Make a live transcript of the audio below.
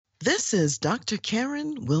This is Dr.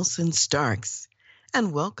 Karen Wilson Starks,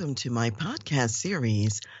 and welcome to my podcast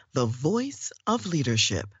series, The Voice of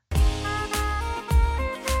Leadership.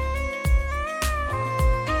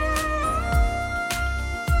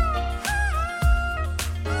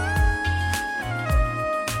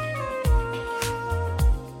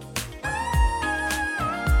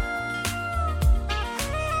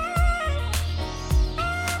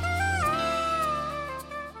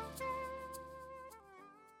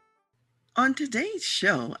 On today's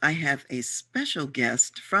show, I have a special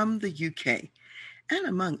guest from the UK. And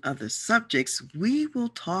among other subjects, we will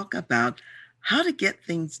talk about how to get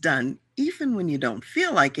things done even when you don't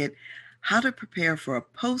feel like it, how to prepare for a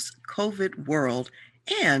post-COVID world,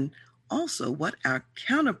 and also what our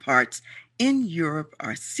counterparts in Europe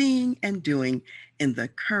are seeing and doing in the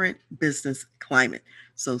current business climate.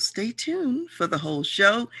 So stay tuned for the whole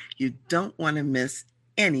show. You don't want to miss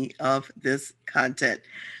any of this content.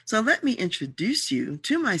 So let me introduce you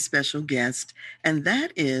to my special guest, and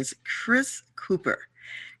that is Chris Cooper.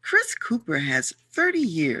 Chris Cooper has 30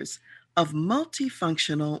 years of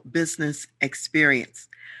multifunctional business experience.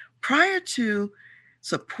 Prior to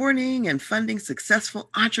supporting and funding successful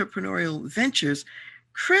entrepreneurial ventures,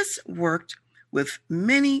 Chris worked with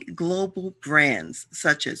many global brands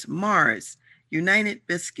such as Mars, United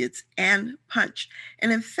Biscuits, and Punch.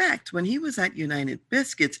 And in fact, when he was at United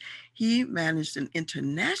Biscuits, he managed an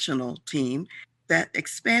international team that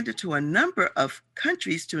expanded to a number of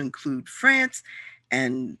countries to include France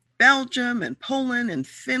and Belgium and Poland and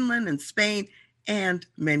Finland and Spain and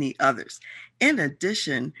many others. In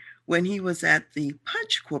addition, when he was at the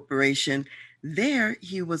Punch Corporation, there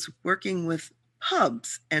he was working with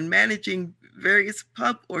pubs and managing various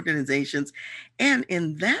pub organizations. And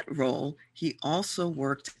in that role, he also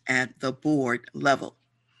worked at the board level.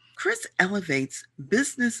 Chris elevates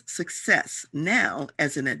business success now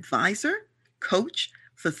as an advisor, coach,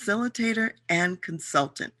 facilitator, and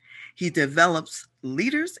consultant. He develops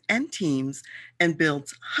leaders and teams and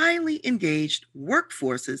builds highly engaged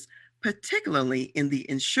workforces, particularly in the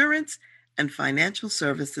insurance and financial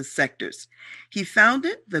services sectors. He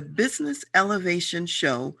founded the Business Elevation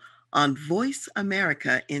Show on Voice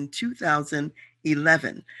America in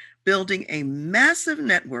 2011, building a massive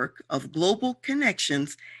network of global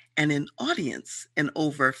connections and an audience in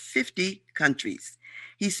over 50 countries.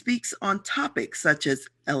 He speaks on topics such as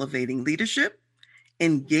elevating leadership,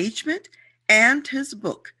 engagement, and his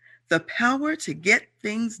book, The Power to Get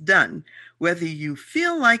Things Done, Whether You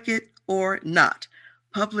Feel Like It or Not,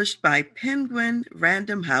 published by Penguin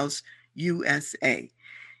Random House, USA.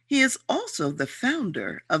 He is also the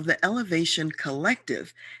founder of the Elevation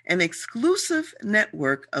Collective, an exclusive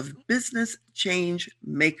network of business change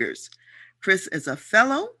makers. Chris is a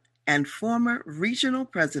fellow and former regional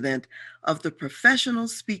president of the Professional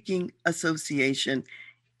Speaking Association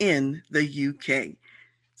in the UK.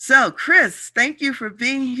 So, Chris, thank you for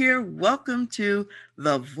being here. Welcome to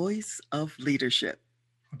The Voice of Leadership.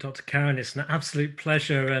 Dr. Karen, it's an absolute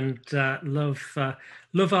pleasure, and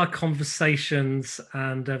love our conversations,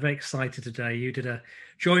 and very excited today. You did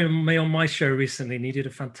join me on my show recently, and you did a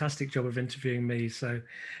fantastic job of interviewing me. So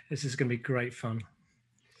this is going to be great fun.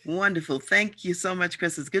 Wonderful. Thank you so much,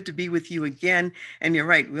 Chris. It's good to be with you again. And you're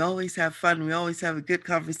right. We always have fun. We always have a good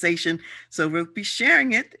conversation. So we'll be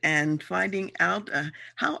sharing it and finding out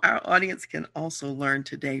how our audience can also learn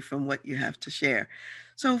today from what you have to share.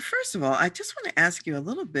 So first of all, I just want to ask you a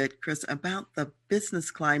little bit, Chris, about the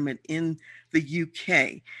business climate in the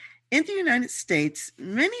UK. In the United States,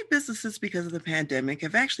 many businesses, because of the pandemic,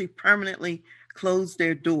 have actually permanently closed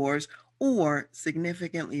their doors or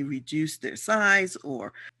significantly reduced their size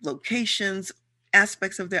or locations,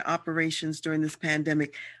 aspects of their operations during this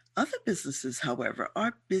pandemic. Other businesses, however,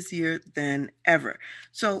 are busier than ever.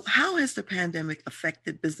 So how has the pandemic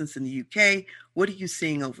affected business in the UK? What are you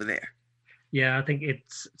seeing over there? Yeah, I think it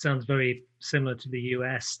sounds very similar to the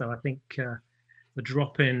US, though I think the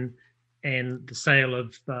drop in the sale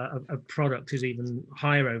of product is even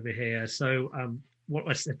higher over here. So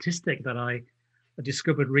what a statistic that I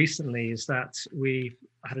discovered recently is that we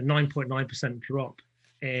had a 9.9% drop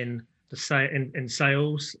in in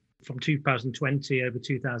sales from 2020 over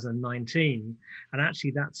 2019. And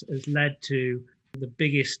actually that has led to the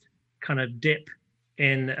biggest kind of dip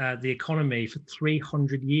in the economy for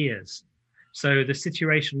 300 years. So the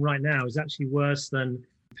situation right now is actually worse than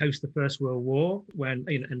post the First World War, when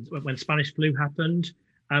Spanish flu happened.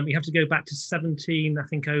 You have to go back to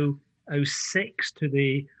 06 to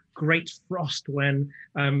the Great Frost, when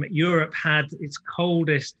Europe had its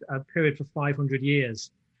coldest period for 500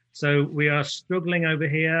 years. So we are struggling over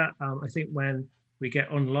here. I think when we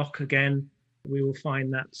get unlock again, We will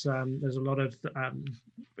find that there's a lot of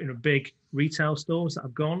big retail stores that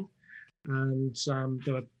have gone, and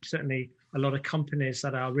there are certainly a lot of companies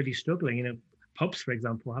that are really struggling. Pubs, for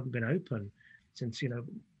example, haven't been open since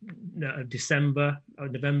December,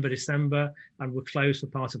 November, December, and were closed for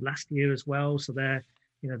part of last year as well. So their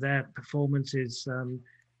performance is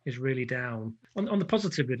really down. On the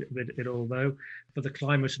positive of it all, though, for the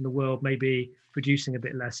climate and the world, maybe producing a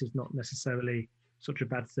bit less is not necessarily such a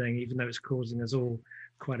bad thing, even though it's causing us all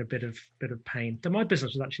quite a bit of pain. So my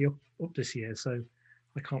business was actually up this year, so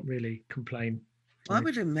I can't really complain. Well, I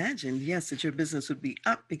would imagine, yes, that your business would be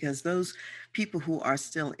up because those people who are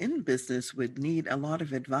still in business would need a lot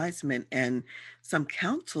of advisement and some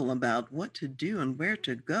counsel about what to do and where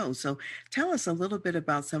to go. So tell us a little bit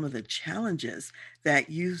about some of the challenges that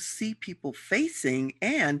you see people facing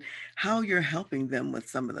and how you're helping them with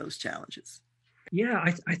some of those challenges. Yeah,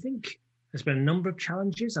 I think there's been a number of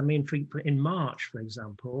challenges. I mean, in March, for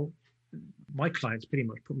example, my clients pretty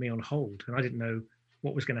much put me on hold, and I didn't know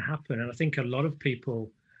what was going to happen. And I think a lot of people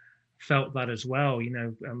felt that as well.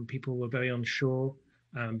 People were very unsure,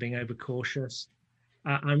 being overcautious.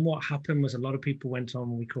 And what happened was a lot of people went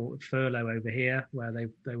on, we call it furlough over here, where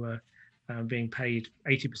they were being paid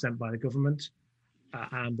 80% by the government,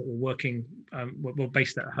 but were working, were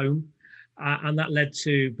based at home. And that led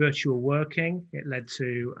to virtual working. It led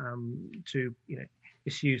to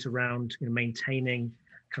issues around maintaining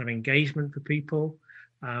kind of engagement for people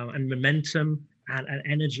and momentum and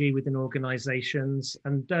energy within organizations,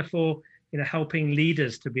 and therefore helping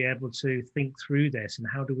leaders to be able to think through this and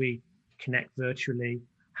how do we connect virtually,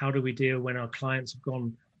 how do we deal when our clients have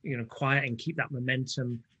gone quiet and keep that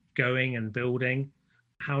momentum going and building,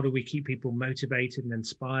 how do we keep people motivated and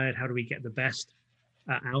inspired, how do we get the best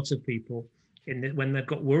out of people when they've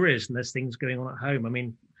got worries and there's things going on at home. I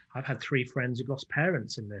mean, I've had 3 friends who've lost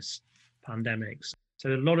parents in this pandemic. So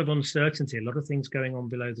a lot of uncertainty, a lot of things going on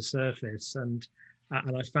below the surface. And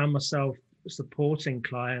I found myself supporting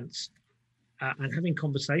clients and having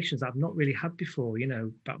conversations that I've not really had before,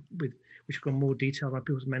 but which have gone more detail about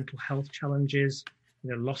people's mental health challenges,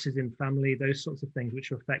 losses in family, those sorts of things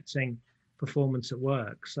which are affecting performance at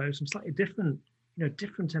work. So some slightly different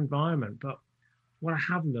environment. But what I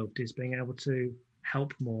have loved is being able to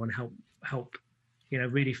help more and help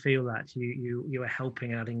really feel that you are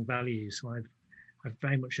helping, adding value. So I've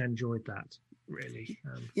very much enjoyed that, really.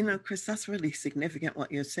 Chris, that's really significant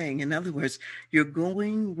what you're saying. In other words, you're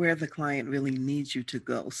going where the client really needs you to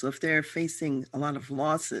go. So if they're facing a lot of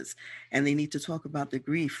losses and they need to talk about the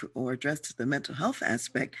grief or address the mental health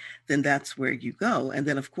aspect, then that's where you go. And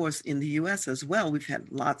then, of course, in the U.S. as well, we've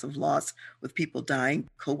had lots of loss with people dying,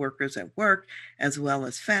 coworkers at work, as well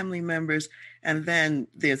as family members. And then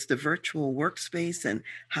there's the virtual workspace and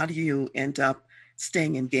how do you end up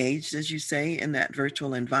staying engaged, as you say, in that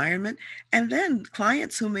virtual environment. And then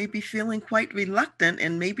clients who may be feeling quite reluctant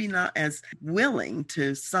and maybe not as willing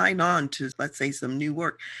to sign on to, let's say, some new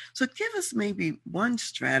work. So give us maybe one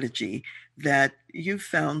strategy that you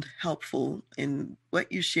found helpful in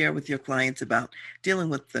what you share with your clients about dealing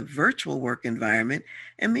with the virtual work environment,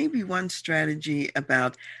 and maybe one strategy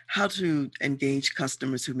about how to engage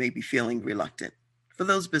customers who may be feeling reluctant for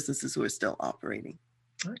those businesses who are still operating.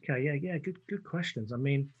 Okay, yeah, good questions. I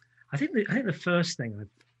mean, I think the first thing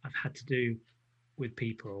I've had to do with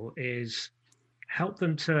people is help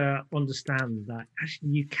them to understand that actually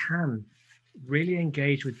you can really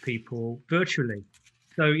engage with people virtually.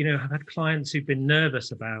 So I've had clients who've been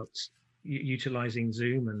nervous about utilizing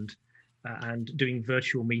Zoom and doing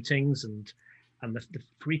virtual meetings and the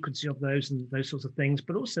frequency of those and those sorts of things.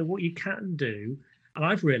 But also what you can do, and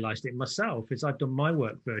I've realized it myself, is I've done my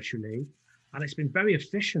work virtually. And it's been very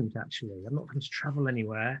efficient, actually. I'm not going to travel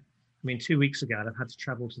anywhere. I mean, 2 weeks ago, I've had to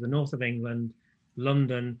travel to the north of England,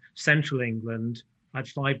 London, central England. I had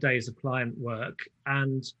 5 days of client work.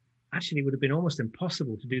 And actually, it would have been almost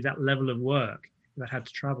impossible to do that level of work if I had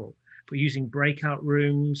to travel. But using breakout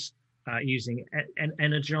rooms, using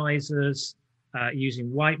energizers, using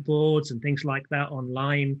whiteboards and things like that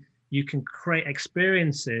online, you can create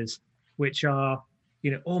experiences which are,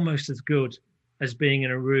 almost as good as being in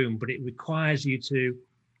a room, but it requires you to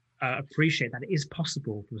appreciate that it is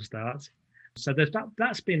possible for the start. So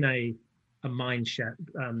that's been a mind shift,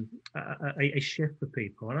 a shift for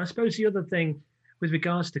people. And I suppose the other thing with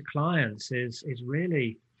regards to clients is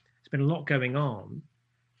really, there's been a lot going on,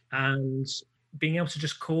 and being able to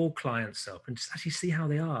just call clients up and just actually see how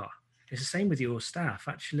they are. It's the same with your staff.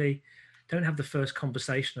 Actually, don't have the first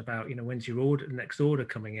conversation about, when's your next order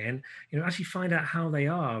coming in, actually find out how they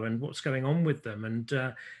are and what's going on with them,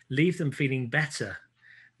 and leave them feeling better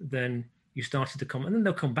than you started to come, and then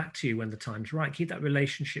they'll come back to you when the time's right. Keep that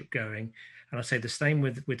relationship going. And I say the same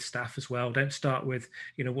with staff as well. Don't start with,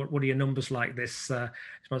 what are your numbers like this?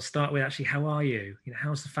 Start with actually, how are you?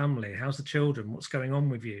 How's the family? How's the children? What's going on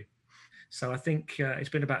with you? So I think it's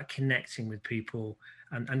been about connecting with people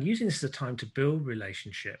and using this as a time to build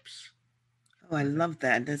relationships. Oh, I love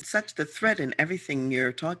that. There's such the thread in everything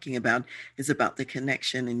you're talking about is about the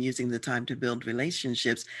connection and using the time to build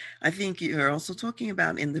relationships. I think you're also talking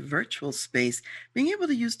about in the virtual space, being able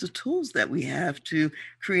to use the tools that we have to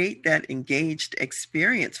create that engaged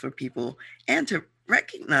experience for people and to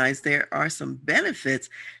recognize there are some benefits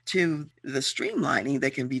to the streamlining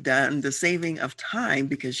that can be done, the saving of time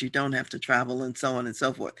because you don't have to travel and so on and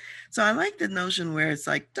so forth. So I like the notion where it's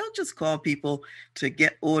like, don't just call people to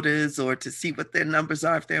get orders or to see what their numbers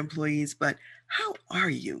are if they're employees, but how are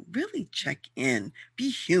you? Really check in, be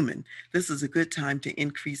human. This is a good time to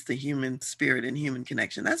increase the human spirit and human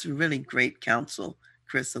connection. That's really great counsel,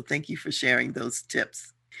 Chris. So thank you for sharing those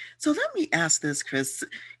tips. So let me ask this, Chris.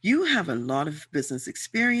 You have a lot of business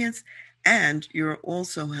experience and you're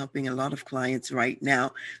also helping a lot of clients right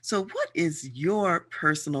now. So, what is your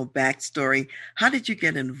personal backstory? How did you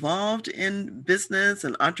get involved in business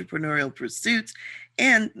and entrepreneurial pursuits?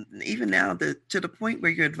 And even now, to the point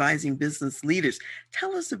where you're advising business leaders,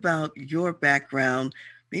 tell us about your background,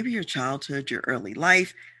 maybe your childhood, your early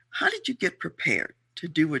life. How did you get prepared to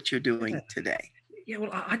do what you're doing today? Yeah,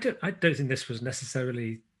 well, I don't think this was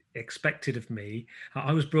necessarily expected of me.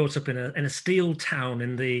 I was brought up in a steel town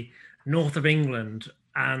in the north of England,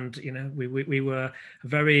 and we were a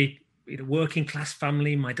very working class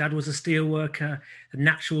family. My dad was a steel worker. The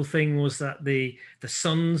natural thing was that the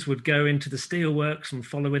sons would go into the steel works and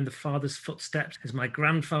follow in the father's footsteps, as my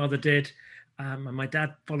grandfather did, and my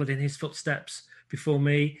dad followed in his footsteps before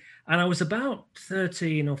me. And I was about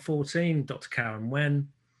 13 or 14, Dr. Karen, when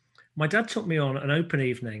my dad took me on an open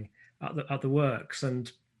evening at the works,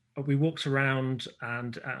 and we walked around,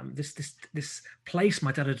 and this place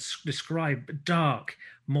my dad had described, dark,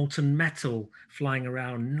 molten metal flying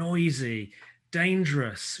around, noisy,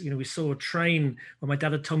 dangerous. We saw a train where my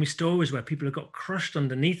dad had told me stories where people had got crushed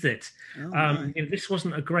underneath it. Oh, This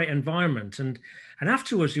wasn't a great environment, and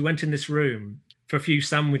afterwards we went in this room for a few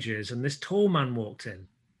sandwiches, and this tall man walked in,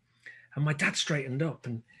 and my dad straightened up,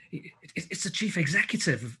 and it's the chief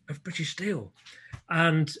executive of British Steel.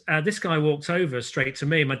 And this guy walked over straight to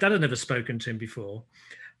me. My dad had never spoken to him before.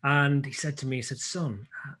 And he said to me, he said, "Son,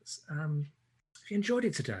 have you enjoyed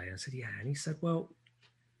it today?" I said, "Yeah." And he said, "Well,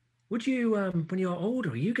 would you, when you're older,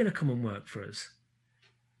 are you going to come and work for us?"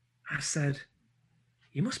 I said,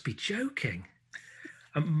 "You must be joking."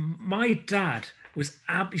 And my dad was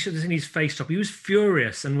you should have seen his face drop. He was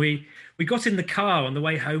furious. And we got in the car on the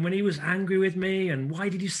way home, and he was angry with me. And why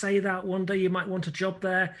did you say that? One day you might want a job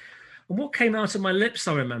there. And what came out of my lips,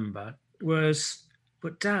 I remember, was,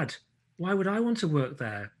 "But Dad, why would I want to work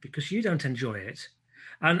there? Because you don't enjoy it."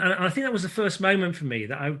 And I think that was the first moment for me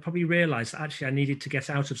that I probably realized that actually I needed to get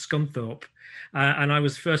out of Scunthorpe. And I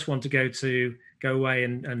was the first one to go away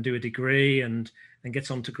and do a degree and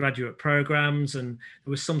get on to graduate programs. And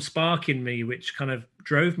there was some spark in me which kind of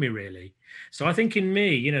drove me, really. So I think in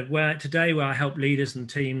me, where I help leaders and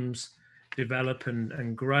teams develop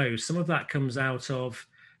and grow, some of that comes out of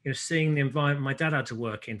seeing the environment my dad had to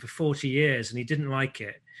work in for 40 years, and he didn't like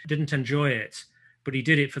it, didn't enjoy it, but he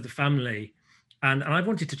did it for the family. And I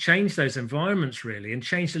wanted to change those environments, really, and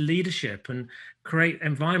change the leadership and create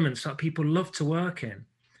environments that people love to work in.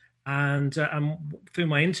 And through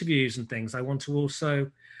my interviews and things, I want to also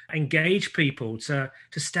engage people to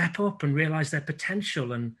step up and realize their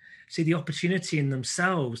potential and see the opportunity in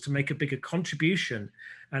themselves to make a bigger contribution,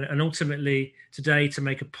 and ultimately today to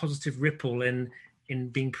make a positive ripple in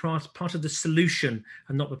being part of the solution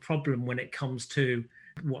and not the problem when it comes to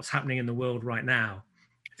what's happening in the world right now.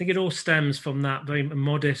 I think it all stems from that very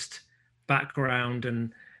modest background,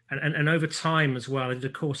 and over time as well. I did a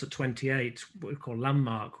course at 28, what we call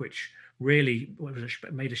Landmark, which really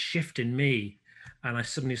made a shift in me. And I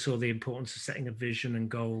suddenly saw the importance of setting a vision and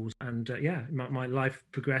goals. And my life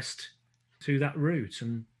progressed through that route.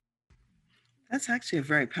 And that's actually a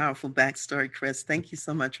very powerful backstory, Chris. Thank you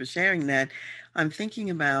so much for sharing that. I'm thinking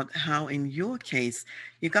about how, in your case,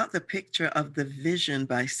 you got the picture of the vision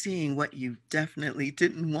by seeing what you definitely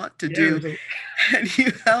didn't want to yeah, do. And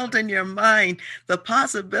you held in your mind the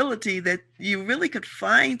possibility that you really could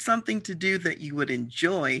find something to do that you would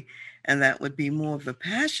enjoy and that would be more of a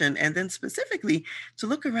passion. And then specifically to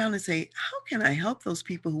look around and say, how can I help those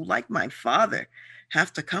people who, like my father,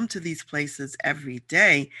 have to come to these places every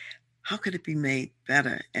day? how could it be made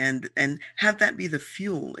better, and have that be the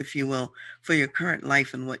fuel, if you will, for your current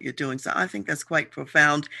life and what you're doing. So I think that's quite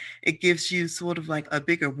profound. It gives you sort of like a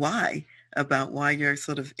bigger why about why you're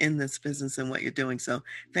sort of in this business and what you're doing. So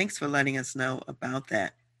thanks for letting us know about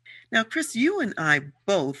that. Now, Chris, you and I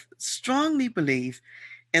both strongly believe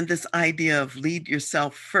in this idea of lead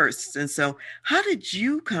yourself first. And so, how did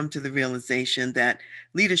you come to the realization that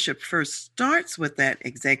leadership first starts with that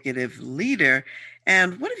executive leader?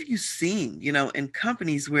 And what have you seen, in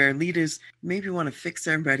companies where leaders maybe want to fix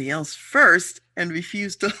everybody else first and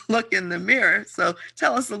refuse to look in the mirror? So,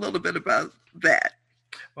 tell us a little bit about that.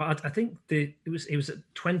 Well, I think it was at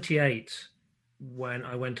 28 when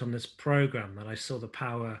I went on this program that I saw the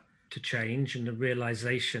power to change and the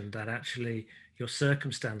realization that actually your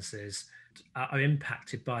circumstances are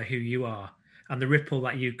impacted by who you are and the ripple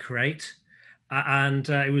that you create. And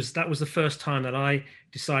that was the first time that I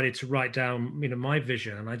decided to write down, my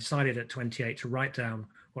vision. And I decided at 28 to write down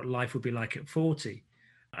what life would be like at 40.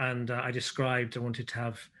 And I wanted to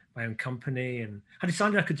have my own company, and I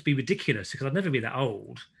decided I could be ridiculous because I'd never be that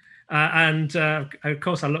old. And of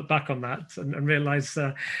course, I look back on that and realize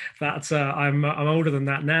that I'm older than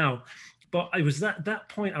that now. But it was that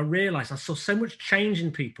point I realized I saw so much change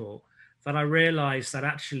in people that I realized that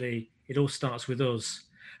actually it all starts with us.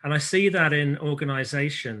 And I see that in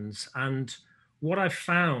organizations. And what I've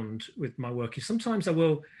found with my work is sometimes I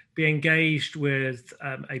will be engaged with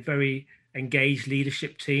a very engaged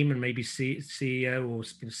leadership team and maybe CEO or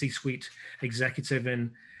C-suite executive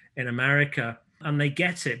in America, and they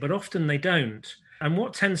get it, but often they don't. And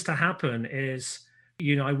what tends to happen is,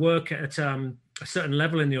 I work at a certain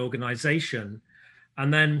level in the organization.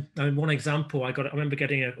 And then one example, I remember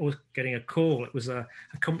getting a call. It was a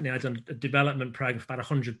company I'd done a development program for about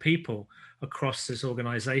 100 people across this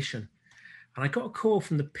organization. And I got a call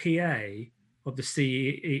from the PA of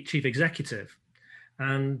the chief executive.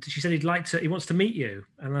 And she said he wants to meet you.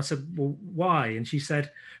 And I said, well, why? And she said,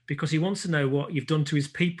 because he wants to know what you've done to his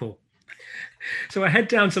people. So I head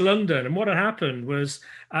down to London, and what had happened was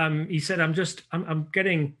he said, I'm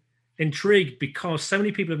getting intrigued because so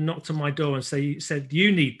many people have knocked on my door and said,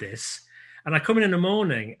 you need this. And I come in the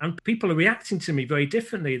morning and people are reacting to me very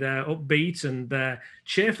differently. They're upbeat and they're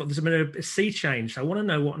cheerful. There's been a sea change. So I want to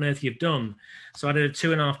know what on earth you've done. So I did a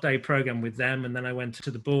 2.5-day program with them, and then I went to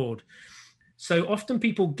the board. So often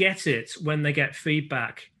people get it when they get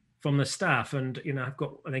feedback from the staff. And, I've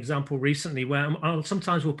got an example recently where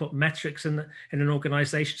sometimes we'll put metrics in an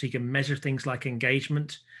organization so you can measure things like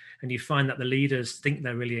engagement. And you find that the leaders think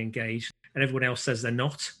they're really engaged and everyone else says they're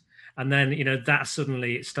not. And then, that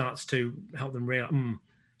suddenly it starts to help them realize,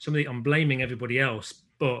 I'm blaming everybody else,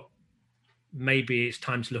 but maybe it's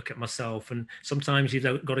time to look at myself. And sometimes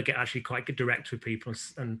you've got to get actually quite direct with people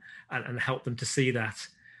and help them to see that.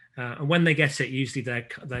 And when they get it, usually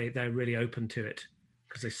they're really open to it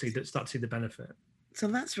because they start to see the benefit. So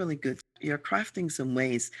that's really good. You're crafting some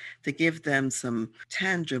ways to give them some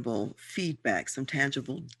tangible feedback, some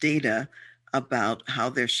tangible data about how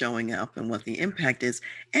they're showing up and what the impact is.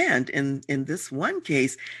 And in this one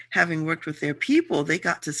case, having worked with their people, they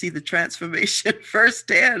got to see the transformation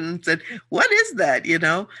firsthand and said, what is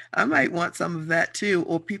that? I might want some of that too.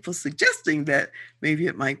 Or people suggesting that maybe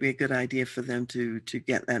it might be a good idea for them to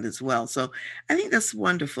get that as well. So I think that's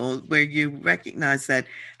wonderful, where you recognize that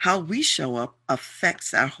how we show up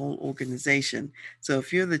affects our whole organization. So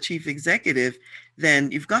if you're the chief executive,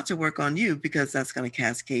 then you've got to work on you, because that's going to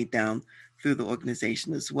cascade down through the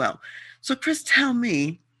organization as well. So Chris, tell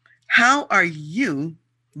me, how are you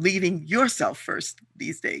leading yourself first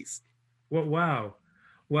these days? Well, wow.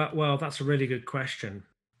 Well, that's a really good question.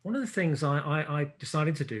 One of the things I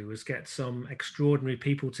decided to do was get some extraordinary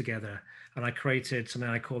people together, and I created something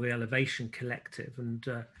I call the Elevation Collective. And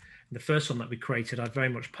the first one that we created, I very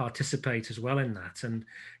much participate as well in that. And,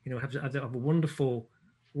 have a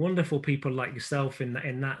wonderful people like yourself in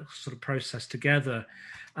that sort of process together.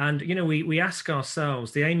 And, we ask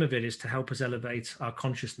ourselves, the aim of it is to help us elevate our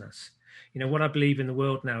consciousness. What I believe in the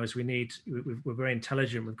world now is we're very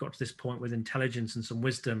intelligent. We've got to this point with intelligence and some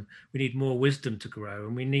wisdom. We need more wisdom to grow,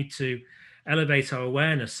 and we need to elevate our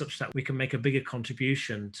awareness such that we can make a bigger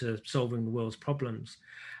contribution to solving the world's problems.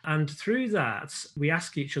 And through that, we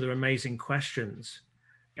ask each other amazing questions,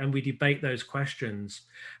 and we debate those questions.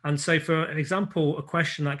 And so, for example, a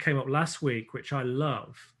question that came up last week, which I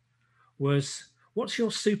love, was, what's your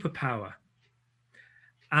superpower?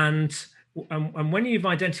 And when you've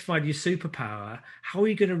identified your superpower, how are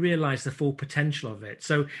you going to realize the full potential of it?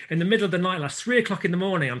 So in the middle of the night, like 3 o'clock in the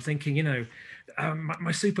morning, I'm thinking,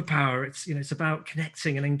 my superpower, it's about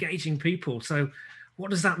connecting and engaging people. So what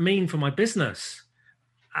does that mean for my business?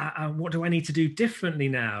 what do I need to do differently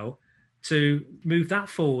now to move that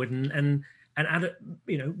forward and add,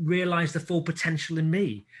 realize the full potential in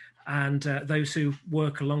me and those who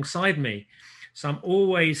work alongside me. So I'm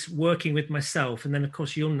always working with myself. And then, of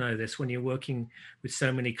course, you'll know this when you're working with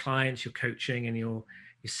so many clients, you're coaching, and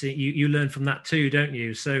you learn from that too, don't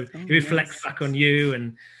you? So it reflects back on you,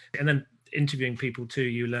 and then interviewing people too,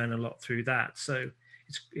 you learn a lot through that. So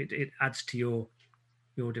it adds to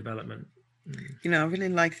your development. I really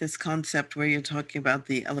like this concept where you're talking about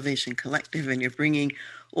the Elevation Collective and you're bringing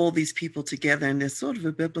all these people together. And there's sort of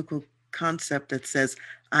a biblical concept that says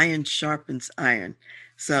iron sharpens iron.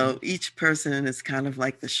 So each person is kind of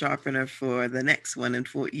like the sharpener for the next one and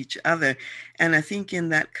for each other. And I think in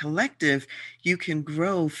that collective, you can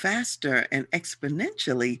grow faster and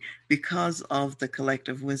exponentially because of the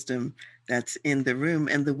collective wisdom that's in the room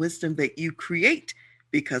and the wisdom that you create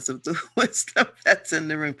because of the wisdom that's in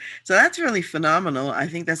the room. So that's really phenomenal. I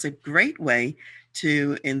think that's a great way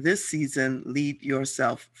to, in this season, lead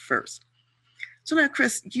yourself first. So now,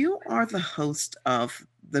 Chris, you are the host of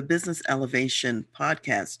the Business Elevation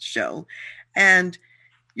podcast show, and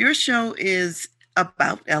your show is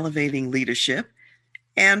about elevating leadership.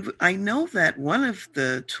 And I know that one of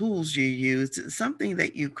the tools you use is something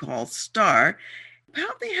that you call STAR.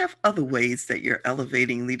 Probably have other ways that you're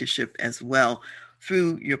elevating leadership as well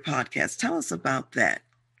through your podcast. Tell us about that.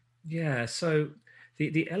 Yeah, so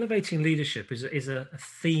the elevating leadership is a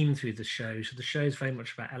theme through the show. So the show is very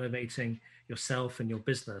much about elevating yourself and your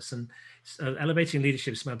business. And elevating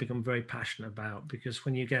leadership is something I've become very passionate about, because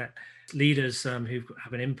when you get leaders who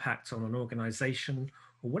have an impact on an organization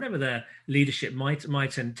or whatever their leadership might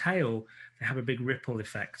entail, they have a big ripple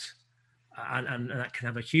effect. And that can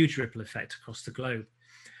have a huge ripple effect across the globe.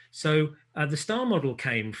 So the STAR model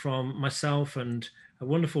came from myself and a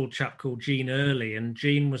wonderful chap called Gene Early. And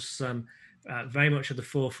Gene was very much at the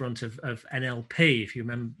forefront of NLP, if you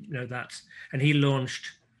know that. And he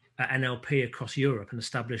launched NLP across Europe and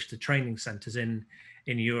established the training centers in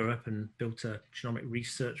Europe and built a genomic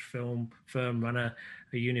research firm, ran a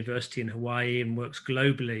university in Hawaii and works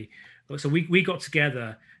globally. So we got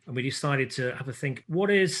together and we decided to have a think, what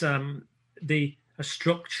is a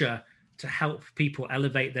structure to help people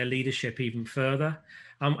elevate their leadership even further.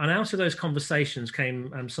 And out of those conversations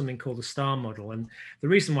came something called the STAR model. And the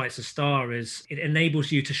reason why it's a STAR is it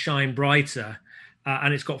enables you to shine brighter,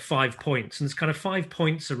 and it's got 5 points. And there's kind of 5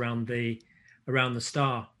 points around the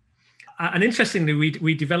STAR. And interestingly,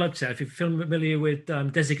 we developed it. If you're familiar with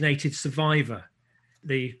Designated Survivor,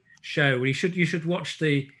 the show, you should watch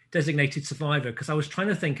the Designated Survivor, because I was trying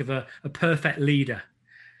to think of a perfect leader.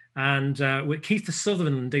 And with Keith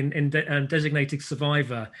Sutherland in Designated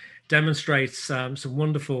Survivor demonstrates some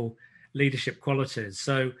wonderful leadership qualities.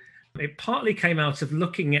 So it partly came out of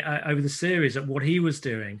looking at, over the series, at what he was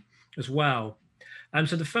doing as well.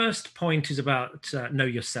 So the first point is about know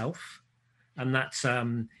yourself, and that's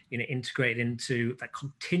integrated into that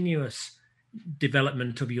continuous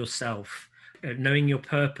development of yourself, knowing your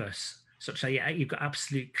purpose, such that you've got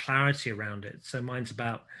absolute clarity around it. So mine's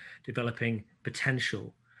about developing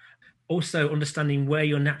potential. Also understanding where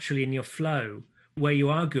you're naturally in your flow, where you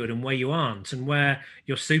are good and where you aren't, and where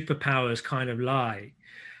your superpowers kind of lie.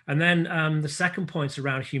 And then the second point is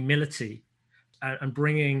around humility and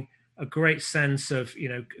bringing a great sense of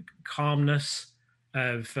calmness,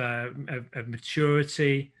 of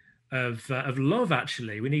maturity, of love.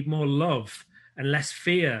 Actually, we need more love and less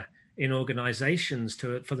fear in organizations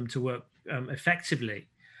for them to work effectively,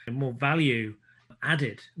 and more value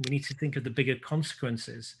added. We need to think of the bigger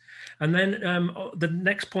consequences. And then the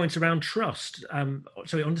next point around trust.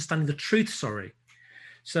 So understanding the truth,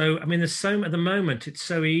 So, I mean, there's at the moment, it's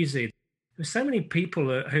so easy. There's so many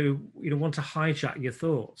people who, want to hijack your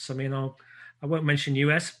thoughts. I mean, I won't mention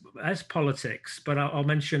US politics, but I'll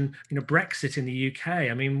mention, Brexit in the UK.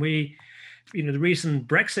 I mean, the reason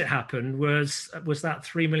Brexit happened was that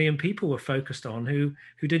 3 million people were focused on who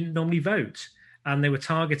didn't normally vote. And they were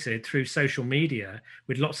targeted through social media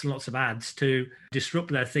with lots and lots of ads to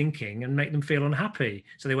disrupt their thinking and make them feel unhappy.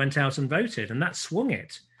 So they went out and voted, and that swung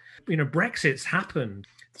it. Brexit's happened.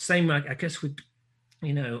 Same, I guess, with,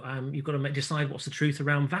 you've got to decide what's the truth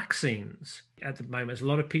around vaccines. At the moment, there's a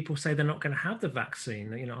lot of people say they're not going to have the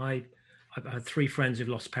vaccine. I've had 3 friends who've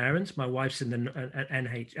lost parents. My wife's in the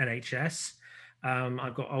NHS.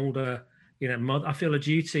 I've got older I feel a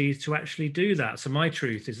duty to actually do that. So my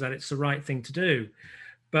truth is that it's the right thing to do.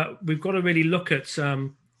 But we've got to really look at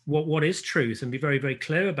what is truth and be very, very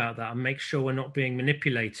clear about that and make sure we're not being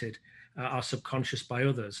manipulated, our subconscious, by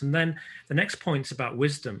others. And then the next point is about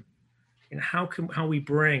wisdom. How we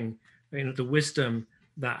bring the wisdom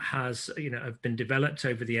that have been developed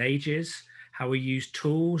over the ages, how we use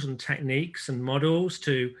tools and techniques and models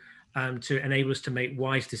to enable us to make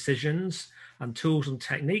wise decisions, and tools and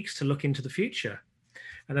techniques to look into the future.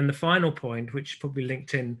 And then the final point, which probably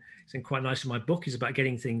linked in, is in quite nice in my book, is about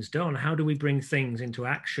getting things done. How do we bring things into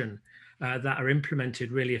action that are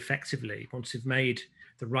implemented really effectively once we've made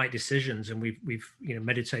the right decisions and we've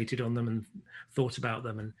meditated on them and thought about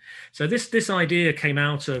them? And so this idea came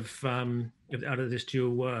out of this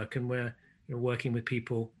dual work, and we're working with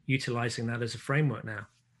people utilizing that as a framework now.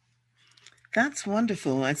 That's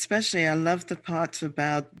wonderful. Especially, I love the parts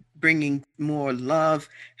about bringing more love,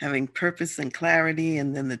 having purpose and clarity,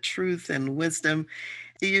 and then the truth and wisdom.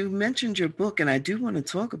 You mentioned your book, and I do want to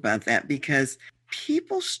talk about that because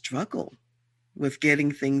people struggle with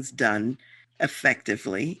getting things done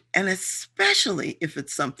effectively, and especially if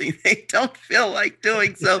it's something they don't feel like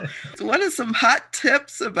doing. So what are some hot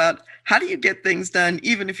tips about how do you get things done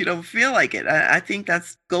even if you don't feel like it? I think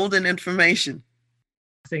that's golden information.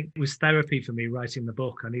 I think it was therapy for me writing the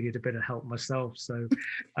book. I needed a bit of help myself. So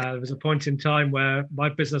there was a point in time where my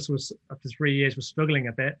business was, after 3 years, was struggling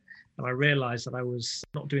a bit. And I realized that I was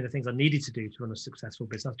not doing the things I needed to do to run a successful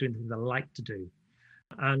business. I was doing the things I like to do.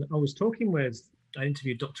 And I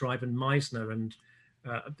interviewed Dr. Ivan Misner, and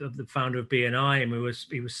the founder of BNI, and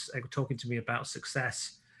he was talking to me about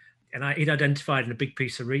success. And he'd identified in a big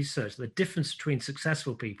piece of research the difference between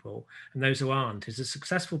successful people and those who aren't is that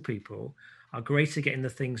successful people are great at getting the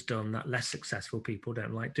things done that less successful people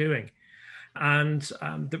don't like doing. And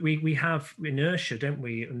that we have inertia, don't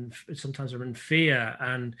we? And sometimes we're in fear,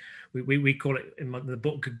 and we call it in the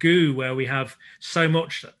book goo, where we have so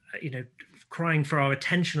much, crying for our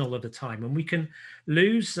attention all of the time, and we can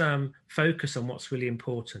lose focus on what's really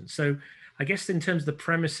important. So I guess in terms of the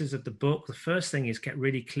premises of the book, the first thing is get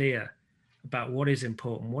really clear about what is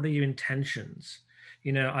important. What are your intentions?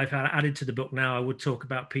 I've added to the book now, I would talk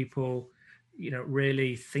about people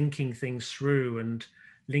really thinking things through and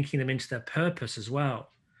linking them into their purpose as well.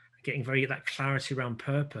 Getting that clarity around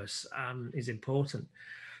purpose is important.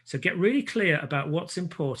 So get really clear about what's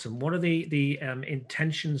important. What are the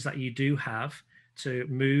intentions that you do have to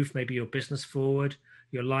move maybe your business forward,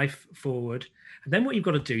 your life forward? And then what you've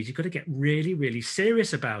got to do is you've got to get really, really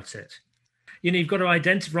serious about it. You've got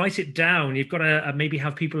to write it down. You've got to maybe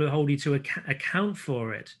have people who hold you to account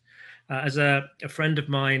for it. As a friend of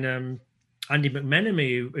mine, Andy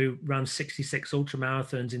McMenemy, who ran 66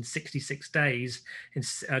 ultramarathons in 66 days, in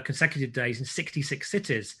consecutive days in 66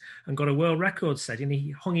 cities, and got a world record set. And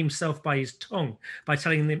he hung himself by his tongue by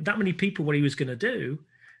telling them that many people what he was going to do,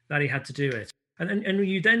 that he had to do it. And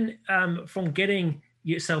you then, from getting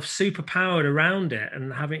yourself superpowered around it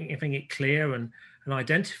and having it clear and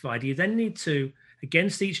identified, you then need to,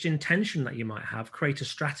 against each intention that you might have, create a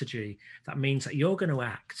strategy that means that you're going to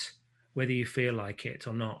act whether you feel like it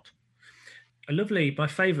or not. My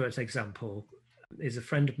favorite example is a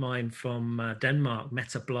friend of mine from Denmark,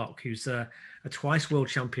 Mette Bloch, who's a twice world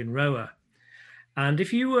champion rower. And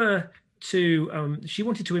if you were to, she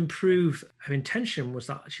wanted to improve, her intention was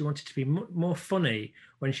that she wanted to be more funny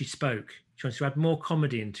when she spoke. She wanted to add more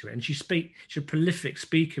comedy into it. And she's a prolific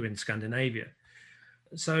speaker in Scandinavia.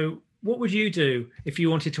 So what would you do if you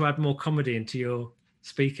wanted to add more comedy into your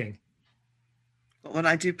speaking? What would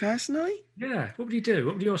I do personally? Yeah, what would you do?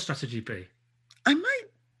 What would your strategy be? I might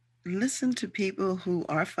listen to people who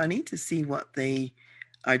are funny to see what they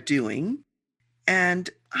are doing. And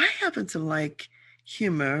I happen to like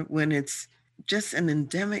humor when it's just an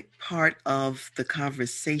endemic part of the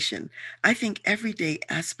conversation. I think everyday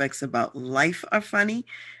aspects about life are funny.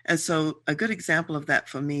 And so a good example of that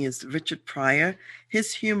for me is Richard Pryor.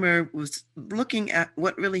 His humor was looking at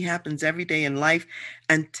what really happens every day in life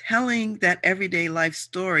and telling that everyday life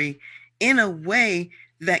story in a way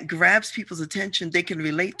that grabs people's attention. They can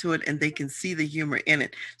relate to it and they can see the humor in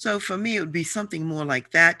it. So for me, it would be something more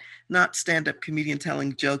like that, not stand-up comedian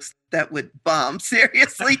telling jokes that would bomb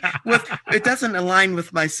seriously. It doesn't align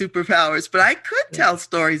with my superpowers, but I could tell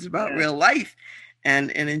stories about real life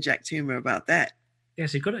and inject humor about that.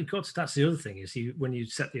 Yes, you've got to, that's the other thing is when you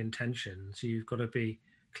set the intentions, you've got to be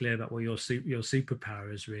clear about what your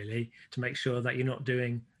superpower is really, to make sure that you're not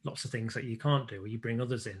doing lots of things that you can't do or you bring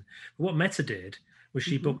others in. But what Mette did was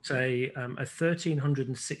she booked a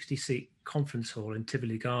 1,360 seat conference hall in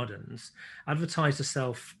Tivoli Gardens, advertised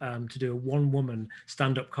herself to do a one-woman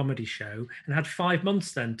stand-up comedy show, and had 5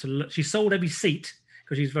 months then she sold every seat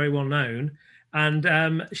because she's very well known,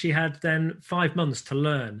 and she had then 5 months to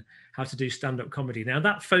learn how to do stand-up comedy. Now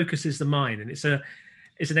that focuses the mind, and it's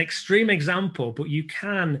an extreme example, but you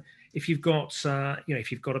can, if you've got if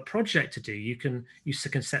you've got a project to do, you can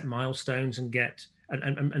set milestones and get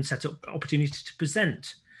and set up opportunities to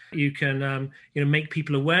present. You can make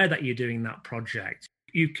people aware that you're doing that project.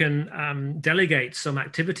 You can delegate some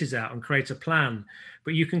activities out and create a plan,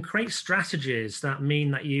 but you can create strategies that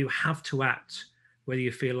mean that you have to act whether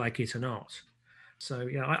you feel like it or not. So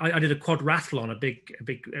I did a quadrathlon, a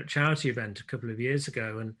big charity event a couple of years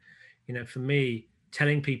ago, and for me,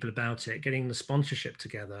 telling people about it, getting the sponsorship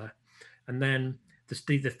together, and then the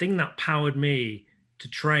thing that powered me to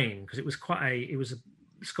train, because it was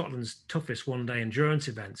Scotland's toughest one-day endurance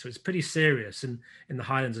event, so it's pretty serious in the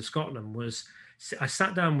Highlands of Scotland. Was I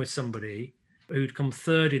sat down with somebody who'd come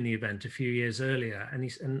third in the event a few years earlier,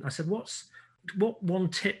 and I said, what one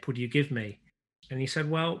tip would you give me? And he said,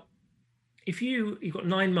 well, if you've got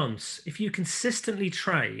 9 months, if you consistently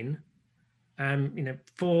train,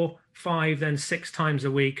 4, 5, then 6 times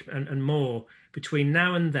a week and more between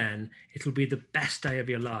now and then, it'll be the best day of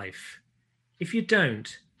your life. If you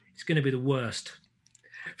don't, it's going to be the worst.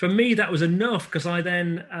 For me, that was enough, because I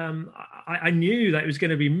then I knew that it was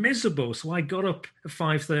going to be miserable. So I got up at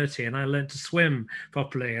 5:30 and I learned to swim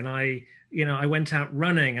properly, and I went out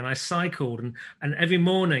running and I cycled, and every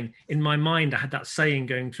morning in my mind I had that saying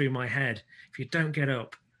going through my head: if you don't get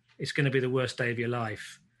up, it's going to be the worst day of your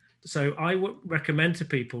life. So I would recommend to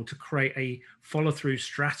people to create a follow-through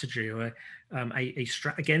strategy, or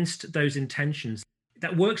against those intentions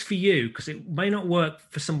that works for you, because it may not work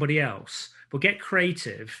for somebody else. But get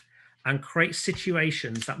creative and create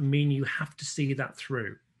situations that mean you have to see that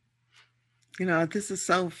through. This is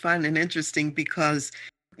so fun and interesting, because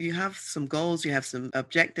you have some goals, you have some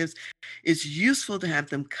objectives. It's useful to have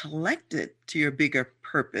them collected to your bigger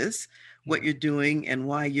purpose, what you're doing and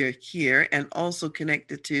why you're here, and also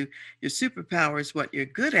connected to your superpowers, what you're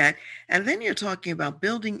good at. And then you're talking about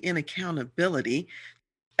building in accountability.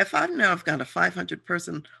 If I know I've got a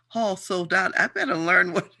 500-person hall sold out, I better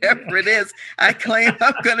learn whatever it is I claim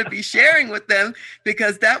I'm going to be sharing with them,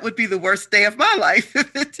 because that would be the worst day of my life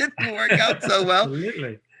if it didn't work out so well.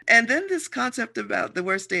 Absolutely. And then this concept about the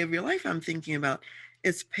worst day of your life, I'm thinking about,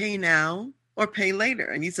 is pay now or pay later.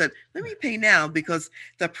 And you said, let me pay now, because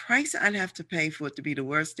the price I'd have to pay for it to be the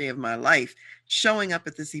worst day of my life, showing up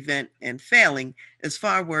at this event and failing, is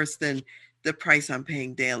far worse than the price I'm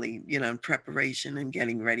paying daily, in preparation and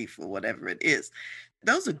getting ready for whatever it is.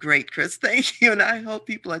 Those are great, Chris. Thank you. And I hope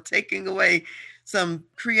people are taking away some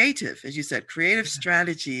creative, as you said, creative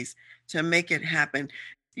strategies to make it happen.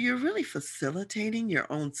 You're really facilitating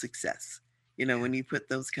your own success, when you put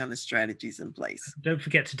those kind of strategies in place. Don't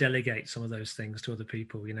forget to delegate some of those things to other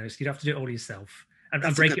people, so you don't have to do it all yourself.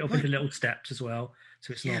 And break it up into little steps as well.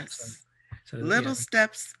 So it's not so little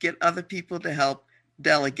steps, get other people to help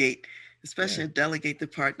delegate. Especially delegate the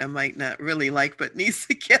part I might not really like, but needs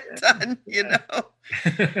to get done,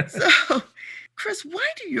 So, Chris, why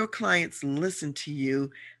do your clients listen to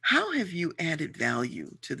you? How have you added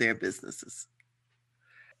value to their businesses?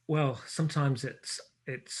 Well, sometimes it's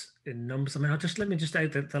in numbers. I mean, let me just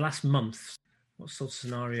add the last month. What sort of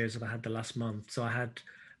scenarios have I had the last month? So I had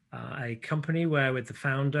a company where, with the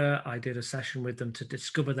founder, I did a session with them to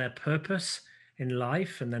discover their purpose in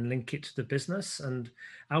life and then link it to the business. And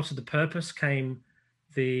out of the purpose came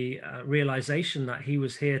the realization that he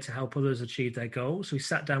was here to help others achieve their goals. So we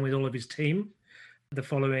sat down with all of his team the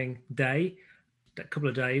following day, a couple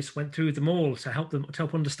of days, went through them all to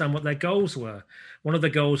help understand what their goals were. One of the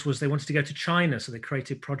goals was they wanted to go to China, so they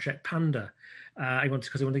created Project Panda.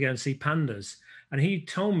 Because they wanted to go and see pandas. And he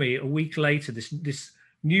told me a week later, this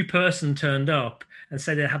new person turned up and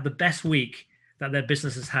said they had the best week that their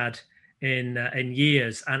business has had in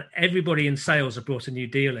years, and everybody in sales have brought a new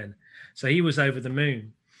deal in. So he was over the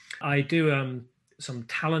moon. I do some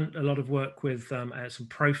talent, a lot of work with some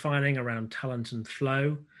profiling around talent and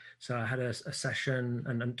flow. So I had a session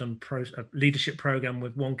and done a leadership program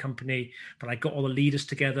with one company, but I got all the leaders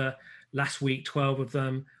together last week, 12 of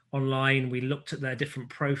them online. We looked at their different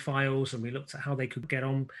profiles and we looked at how they could get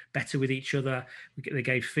on better with each other. They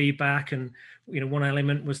gave feedback, and one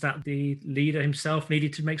element was that the leader himself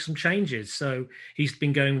needed to make some changes. So he's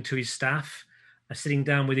been going to his staff, sitting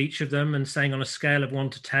down with each of them and saying, on a scale of 1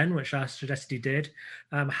 to 10, which I suggested he did,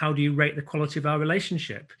 how do you rate the quality of our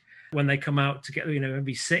relationship? When they come out to get,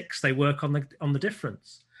 maybe 6, they work on the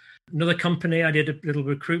difference. Another company, I did a little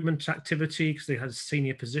recruitment activity because they had a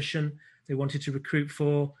senior position they wanted to recruit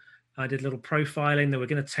for. I did a little profiling. They were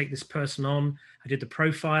going to take this person on. I did the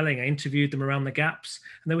profiling. I interviewed them around the gaps,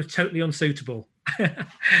 and they were totally unsuitable.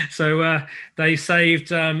 So they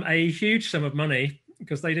saved a huge sum of money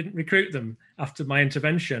because they didn't recruit them after my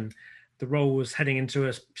intervention. The role was heading into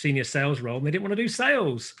a senior sales role, and they didn't want to do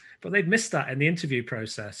sales, but they'd missed that in the interview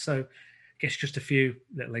process. So I guess just a few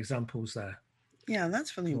little examples there. Yeah,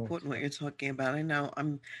 that's really Or important what you're talking about. I know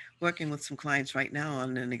I'm working with some clients right now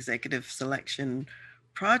on an executive selection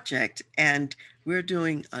project, and we're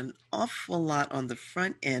doing an awful lot on the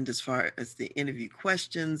front end as far as the interview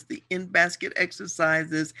questions, the in basket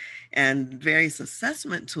exercises, and various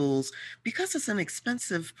assessment tools because it's an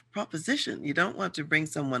expensive proposition. You don't want to bring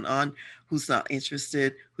someone on who's not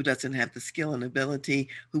interested, who doesn't have the skill and ability,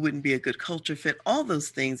 who wouldn't be a good culture fit, all those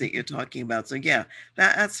things that you're talking about. So, yeah,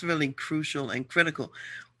 that's really crucial and critical.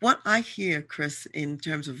 What I hear, Chris, in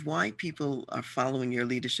terms of why people are following your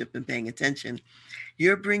leadership and paying attention,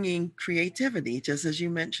 you're bringing creativity, just as you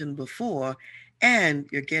mentioned before, and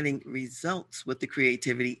you're getting results with the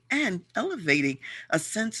creativity and elevating a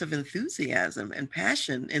sense of enthusiasm and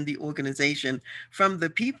passion in the organization from the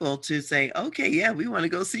people to say, okay, yeah, we want to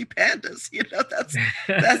go see pandas.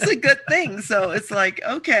 That's a good thing. So it's like,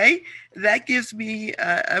 okay, that gives me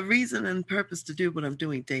a reason and purpose to do what I'm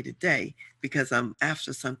doing day to day because I'm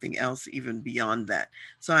after something else even beyond that.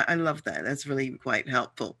 So I love that. That's really quite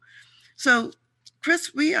helpful. So,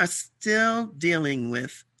 Chris, we are still dealing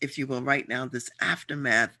with, if you will, right now, this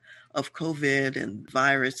aftermath of COVID and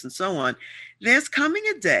virus and so on. There's coming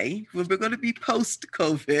a day when we're going to be post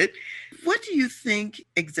COVID. What do you think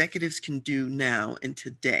executives can do now and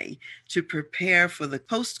today to prepare for the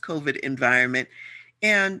post COVID environment?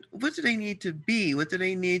 And what do they need to be? What do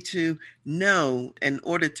they need to know in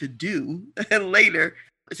order to do later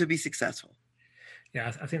to be successful?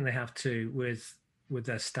 yeah, I think they have to with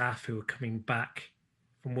their staff who are coming back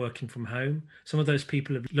from working from home. Some of those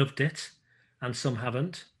people have loved it, and some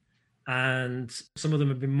haven't. And some of them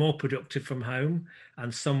have been more productive from home,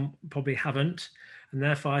 and some probably haven't. And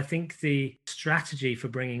therefore, I think the strategy for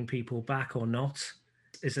bringing people back or not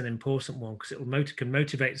is an important one because can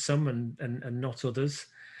motivate some and not others.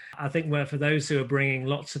 I think where for those who are bringing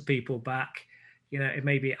lots of people back,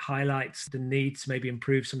 it highlights the need to maybe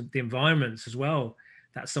improve some of the environments as well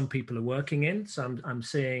that some people are working in. So I'm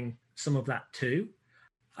seeing some of that too.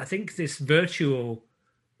 I think this virtual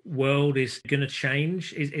world is going to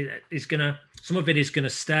change. Is going to Some of it is going to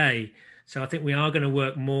stay. So I think we are going to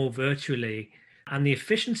work more virtually, and the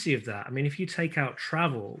efficiency of that. I mean, if you take out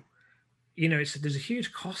travel, there's a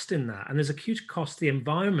huge cost in that, and there's a huge cost to the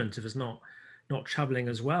environment of us not traveling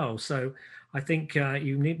as well. So I think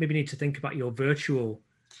you need to think about your virtual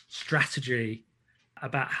strategy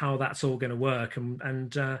about how that's all going to work,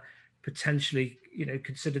 and potentially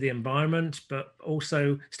consider the environment, but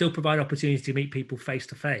also still provide opportunity to meet people face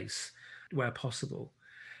to face where possible.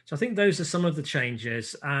 So I think those are some of the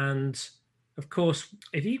changes. And of course,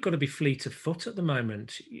 if you've got to be fleet of foot at the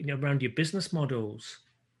moment, around your business models,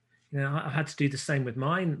 I've had to do the same with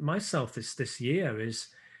myself this year is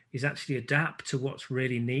actually adapt to what's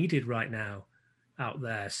really needed right now out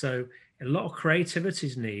there. So a lot of creativity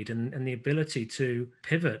is needed and the ability to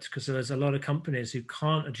pivot, because there's a lot of companies who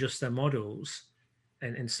can't adjust their models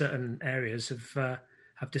in certain areas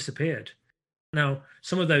have disappeared. Now,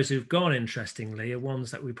 some of those who've gone, interestingly, are ones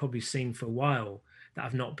that we've probably seen for a while that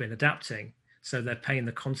have not been adapting. So they're paying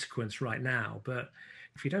the consequence right now. But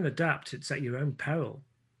if you don't adapt, it's at your own peril.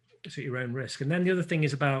 It's at your own risk. And then the other thing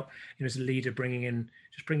is about, as a leader, bringing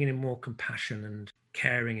in more compassion and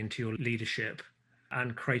caring into your leadership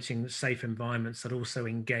and creating safe environments that also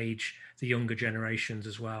engage the younger generations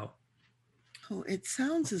as well. Oh, it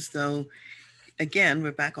sounds as though, again,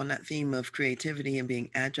 we're back on that theme of creativity and being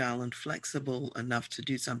agile and flexible enough to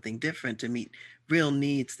do something different to meet real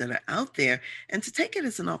needs that are out there and to take it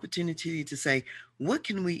as an opportunity to say, what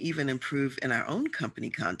can we even improve in our own company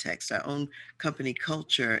context, our own company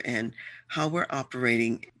culture, and how we're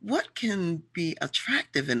operating? What can be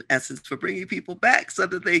attractive in essence for bringing people back so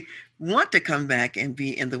that they want to come back and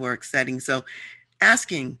be in the work setting? So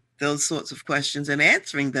asking those sorts of questions and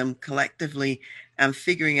answering them collectively and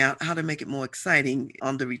figuring out how to make it more exciting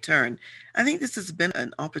on the return. I think this has been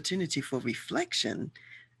an opportunity for reflection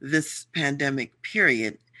this pandemic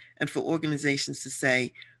period and for organizations to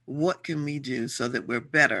say, what can we do so that we're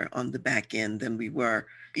better on the back end than we were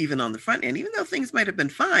even on the front end? Even though things might have been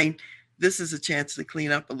fine, this is a chance to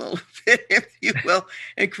clean up a little bit, if you will,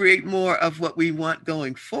 and create more of what we want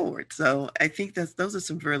going forward. So I think those are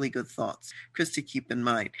some really good thoughts, Chris, to keep in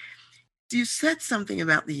mind. You said something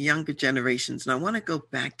about the younger generations, and I want to go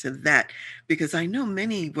back to that because I know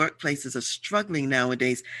many workplaces are struggling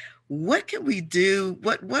nowadays. What can we do?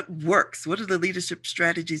 What works? What are the leadership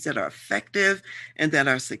strategies that are effective and that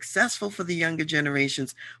are successful for the younger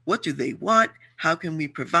generations? What do they want? How can we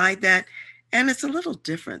provide that? And it's a little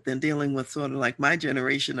different than dealing with sort of like my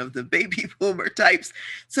generation of the baby boomer types.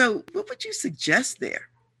 So, what would you suggest there?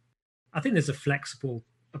 I think there's a flexible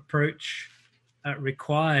approach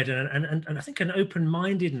required, and I think an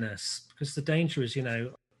open-mindedness, because the danger is,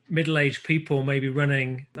 middle-aged people may be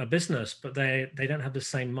running a business, but they don't have the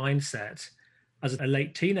same mindset as a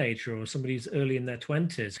late teenager or somebody who's early in their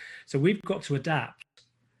 20s. So we've got to adapt.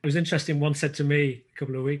 It was interesting. One said to me a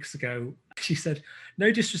couple of weeks ago, she said,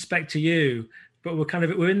 "No disrespect to you, but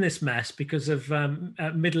we're in this mess because of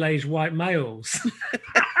middle-aged white males."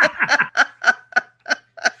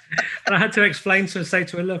 And I had to explain to her, say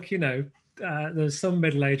to her, "Look, there's some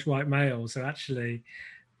middle-aged white males who actually,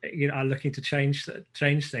 are looking to change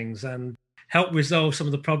things and help resolve some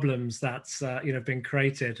of the problems that's been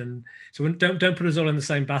created. And so don't put us all in the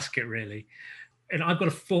same basket, really." And I've got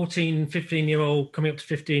a 14, 15-year-old coming up to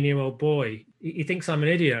 15-year-old boy. He thinks I'm an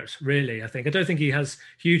idiot, really. I don't think he has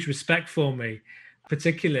huge respect for me,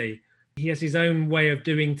 particularly. He has his own way of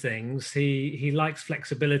doing things. He likes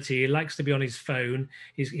flexibility. He likes to be on his phone.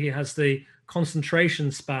 He has the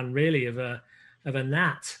concentration span, really, of a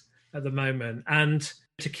gnat at the moment. And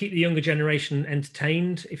to keep the younger generation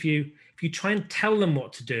entertained, if you try and tell them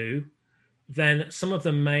what to do, then some of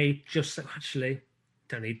them may just say, "Actually,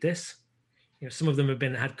 don't need this." Some of them have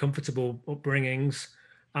had comfortable upbringings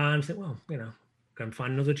and think, "Well, go and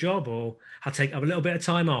find another job, or I'll take up a little bit of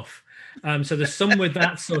time off." So there's some with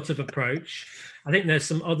that sort of approach. I think there's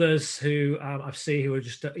some others who I've seen who are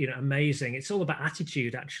just, amazing. It's all about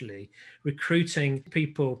attitude, actually. Recruiting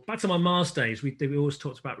people. Back to my Mars days, we always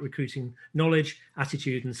talked about recruiting knowledge,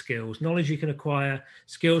 attitude, and skills. Knowledge you can acquire,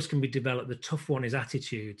 skills can be developed. The tough one is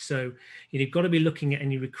attitude. So you've got to be looking at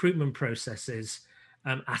any recruitment processes,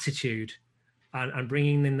 attitude, and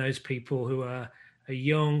bringing in those people who are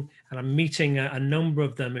young. And I'm meeting a number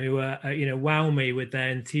of them who are, wow me with their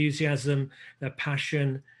enthusiasm, their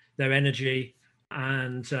passion, their energy,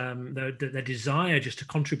 and their desire just to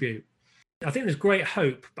contribute. I think there's great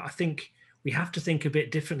hope, but I think we have to think a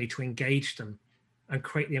bit differently to engage them and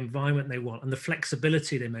create the environment they want and the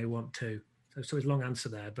flexibility they may want to. So it's a long answer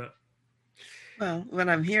there, but. Well, what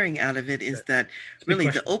I'm hearing out of it is that really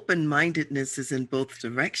the open-mindedness is in both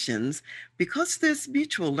directions because there's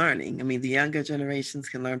mutual learning. I mean, the younger generations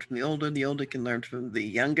can learn from the older can learn from the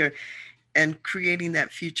younger, and creating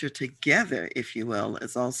that future together, if you will,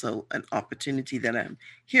 is also an opportunity that I'm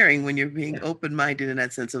hearing when you're being open-minded in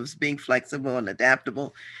that sense of being flexible and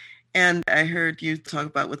adaptable. And I heard you talk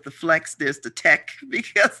about with the flex, there's the tech,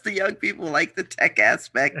 because the young people like the tech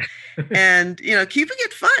aspect. And, keeping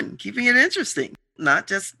it fun, keeping it interesting, not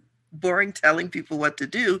just boring telling people what to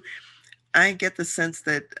do. I get the sense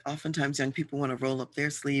that oftentimes young people want to roll up their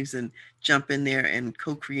sleeves and jump in there and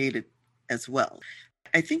co-create it as well.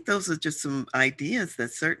 I think those are just some ideas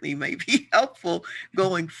that certainly may be helpful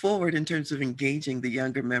going forward in terms of engaging the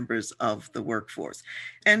younger members of the workforce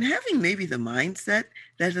and having maybe the mindset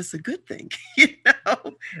that it's a good thing,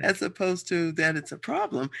 as opposed to that it's a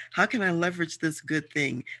problem. How can I leverage this good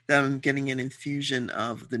thing that I'm getting an infusion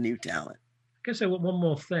of the new talent? I guess one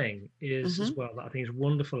more thing is as well that I think is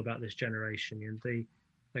wonderful about this generation,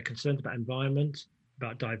 they're concerned about environment,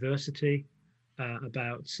 about diversity,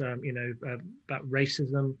 about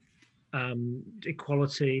racism,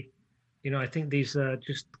 equality. I think these are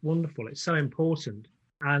just wonderful. It's so important.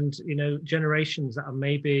 And generations that are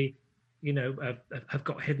maybe have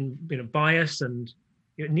got hidden bias and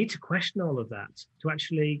need to question all of that to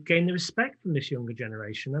actually gain the respect from this younger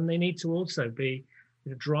generation. And they need to also be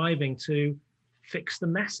driving to fix the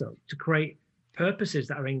mess up, to create purposes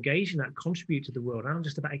that are engaging, that contribute to the world. I'm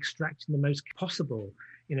just about extracting the most possible,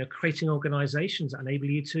 creating organizations that enable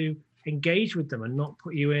you to engage with them and not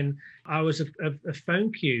put you in hours of phone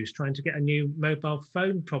queues trying to get a new mobile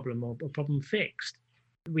phone problem or problem fixed.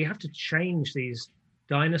 We have to change these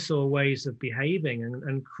dinosaur ways of behaving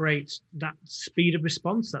and create that speed of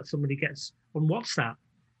response that somebody gets on WhatsApp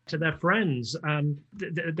to their friends,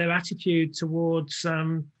 their attitude towards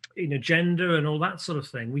gender and all that sort of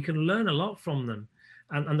thing. We can learn a lot from them,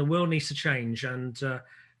 and the world needs to change. And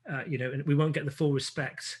we won't get the full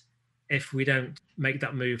respect if we don't make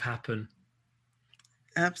that move happen.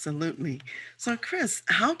 Absolutely. So, Chris,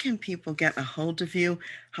 how can people get a hold of you?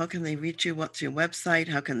 How can they reach you? What's your website?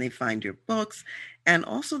 How can they find your books? And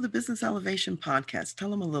also the Business Elevation podcast. Tell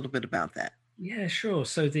them a little bit about that. Yeah, sure.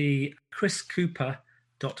 So the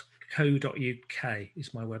chriscooper.co.uk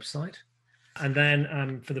is my website. And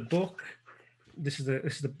then for the book, this is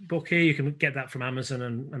the book here. You can get that from Amazon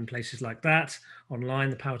and places like that. Online,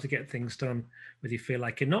 The Power to Get Things Done Whether You Feel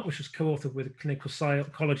Like It or Not, which was co-authored with clinical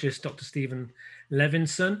psychologist Dr. Stephen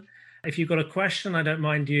Levinson. If you've got a question, I don't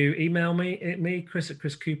mind you email me,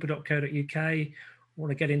 chris@chriscooper.co.uk. Want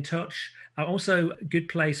to get in touch. Also, a good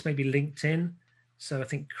place, maybe LinkedIn. So I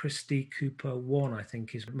think Christy Cooper One, I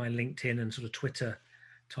think, is my LinkedIn and sort of Twitter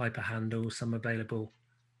type of handle. Some available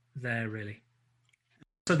there really.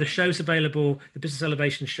 So the show's available. The Business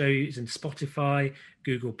Elevation show is in Spotify,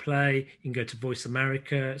 Google Play. You can go to Voice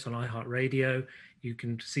America. It's on iHeartRadio. You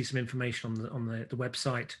can see some information on the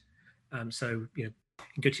website. So you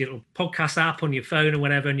can go to your little podcast app on your phone or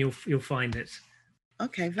whatever, and you'll find it.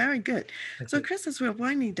 Okay, very good. Thank So, you. Chris, as we're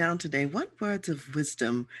winding down today, what words of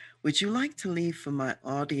wisdom would you like to leave for my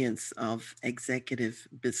audience of executive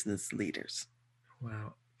business leaders?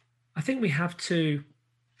 Wow. I think we have to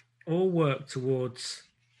all work towards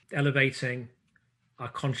elevating our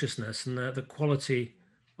consciousness and the quality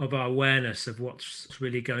of our awareness of what's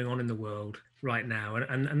really going on in the world right now.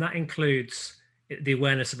 And that includes the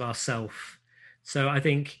awareness of ourself. So I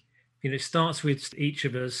think, it starts with each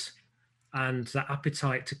of us and that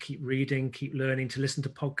appetite to keep reading, keep learning, to listen to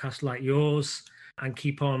podcasts like yours and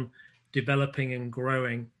keep on developing and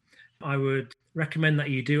growing. I would recommend that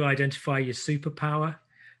you do identify your superpower.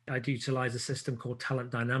 I'd utilize a system called Talent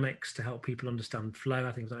Dynamics to help people understand flow.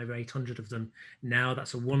 I think there's over 800 of them now.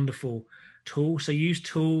 That's a wonderful tool. So use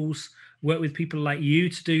tools, work with people like you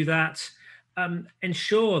to do that.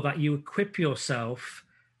 Ensure that you equip yourself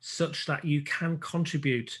such that you can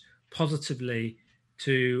contribute positively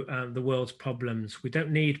to the world's problems. We don't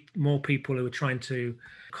need more people who are trying to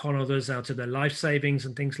con others out of their life savings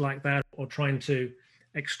and things like that, or trying to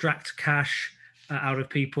extract cash out of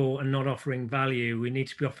people and not offering value. We need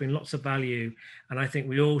to be offering lots of value, and I think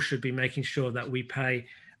we all should be making sure that we play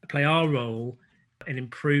our role in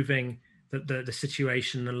improving the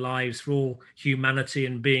situation and lives for all humanity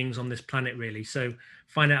and beings on this planet, really. So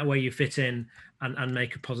find out where you fit in and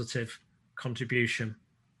make a positive contribution.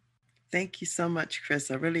 Thank you so much,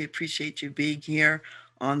 Chris. I really appreciate you being here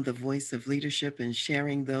on The Voice of Leadership and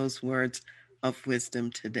sharing those words of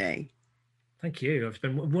wisdom today. Thank you. It's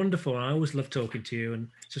been wonderful. I always love talking to you, and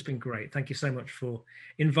it's just been great. Thank you so much for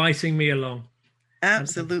inviting me along.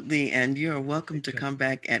 Absolutely, and you're welcome to come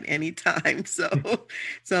back at any time. So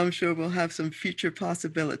I'm sure we'll have some future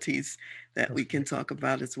possibilities that we can talk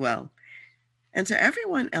about as well. And to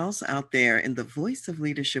everyone else out there in the Voice of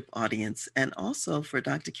Leadership audience, and also for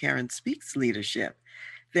Dr. Karen Speaks Leadership,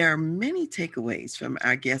 there are many takeaways from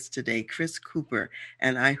our guest today, Chris Cooper,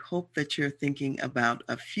 and I hope that you're thinking about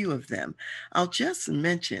a few of them. I'll just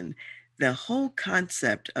mention the whole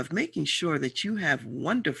concept of making sure that you have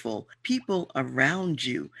wonderful people around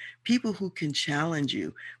you, people who can challenge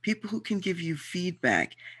you, people who can give you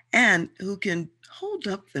feedback, and who can hold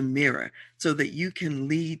up the mirror so that you can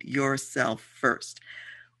lead yourself first.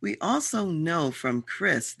 We also know from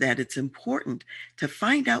Chris that it's important to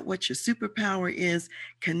find out what your superpower is,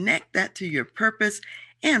 connect that to your purpose,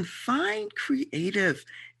 and find creative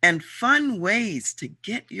and fun ways to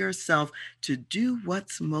get yourself to do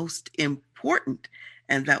what's most important,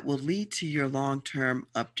 and that will lead to your long-term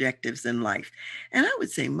objectives in life. And I would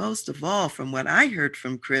say most of all, from what I heard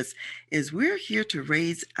from Chris, is we're here to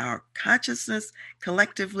raise our consciousness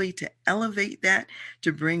collectively, to elevate that,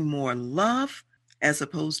 to bring more love as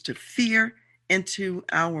opposed to fear into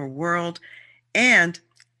our world. And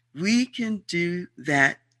we can do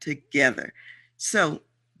that together. So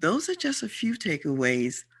those are just a few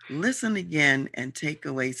takeaways. Listen again and take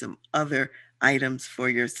away some other items for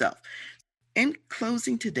yourself. In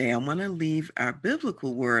closing today, I want to leave our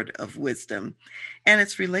biblical word of wisdom, and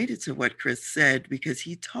it's related to what Chris said because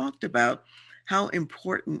he talked about how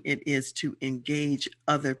important it is to engage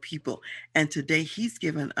other people. And today he's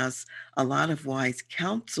given us a lot of wise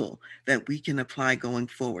counsel that we can apply going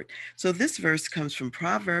forward. So this verse comes from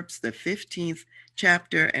Proverbs, the 15th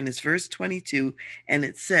chapter, and it's verse 22, and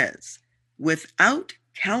it says, "Without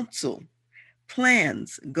counsel,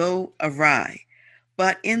 plans go awry,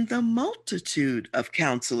 but in the multitude of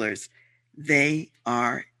counselors, they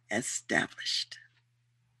are established."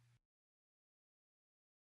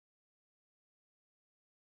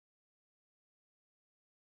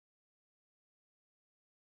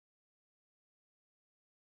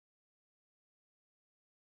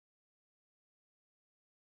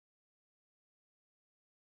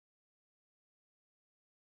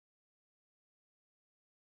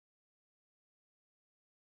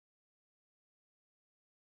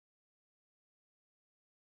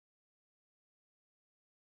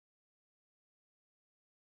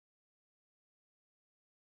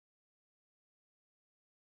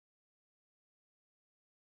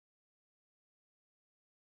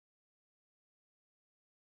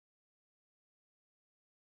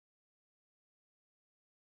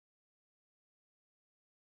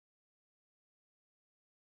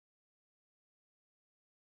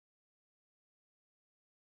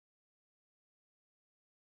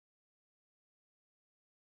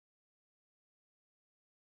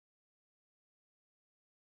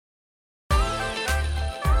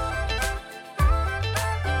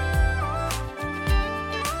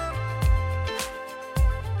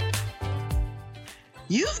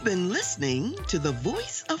 You've been listening to The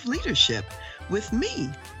Voice of Leadership with me,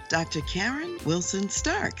 Dr. Karen Wilson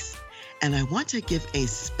Starks. And I want to give a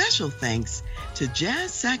special thanks to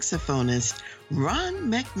jazz saxophonist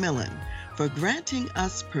Ron McMillan for granting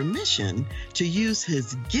us permission to use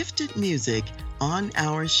his gifted music on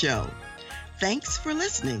our show. Thanks for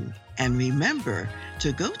listening, and remember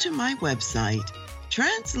to go to my website,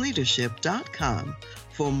 transleadership.com,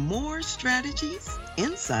 for more strategies,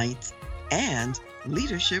 insights, and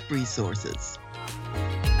leadership resources.